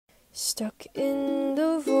Stuck in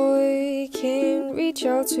the void, can't reach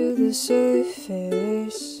out to the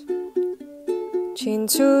surface. Chained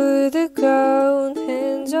to the ground,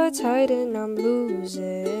 hands are tied and I'm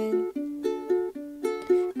losing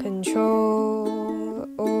control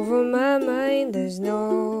over my mind. There's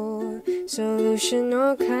no solution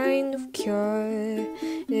or kind of cure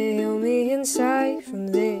to heal me inside from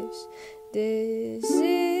this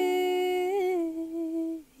disease.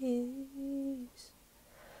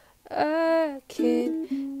 I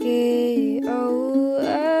can't get out,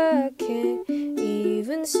 I can't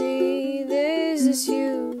even see. There's this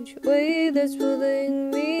huge weight that's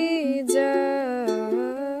pulling me down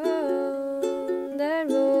that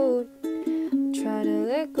road. Try to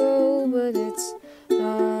let go, but it's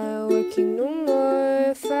not working no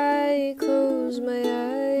more. If I close my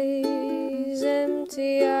eyes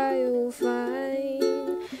empty, I will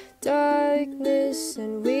find darkness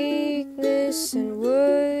and weakness and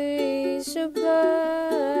worry sublime.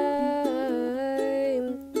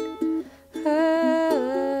 I'm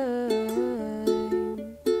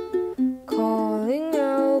calling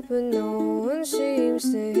out, but no one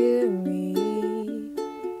seems to hear me.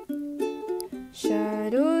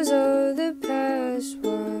 Shadows of the past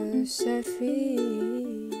were set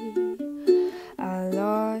free. I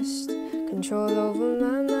lost control over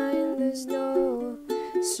my mind. There's no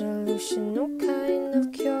solution, no kind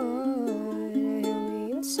of cure to heal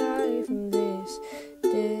me inside from this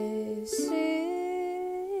disease.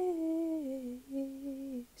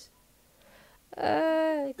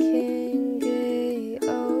 I can't get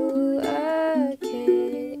out, I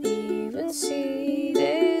can't even see.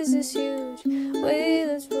 There's this huge weight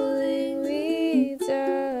that's pulling me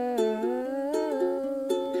down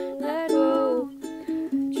that rope.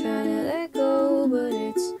 Trying to let go, but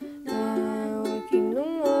it's not working no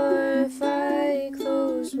more. If I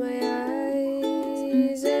close my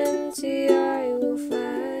eyes empty, I will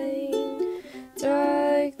find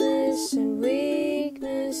darkness and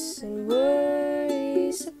weakness and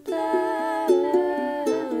worry sublime.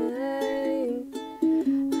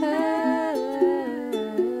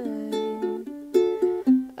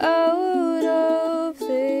 I'm out of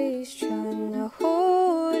place, trying to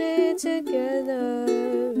hold it together.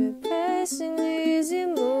 Repressing these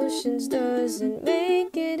emotions doesn't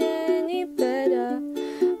make it any better.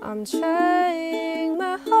 I'm trying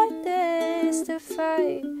my hardest to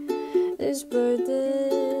fight this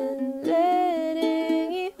burden,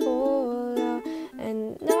 letting it all out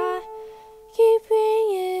and not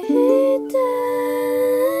keeping it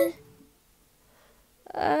hidden.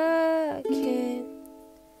 I can't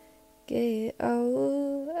get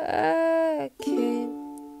out, I can't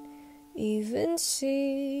even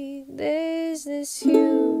see. There's this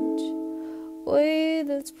huge weight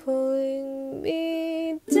that's pulling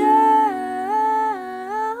me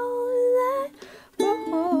down that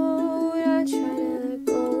road. I try to let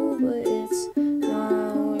go, but it's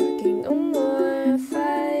not working no more. If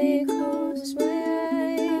I close my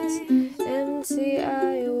eyes empty,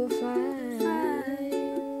 I will find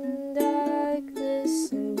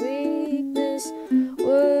darkness and weakness,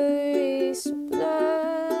 worry sublime.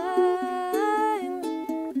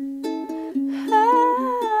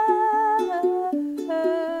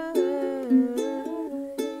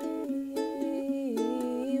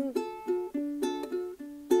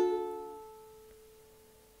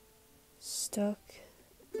 Stuck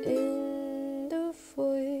in the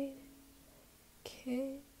void,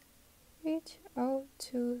 can't reach out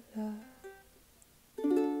to the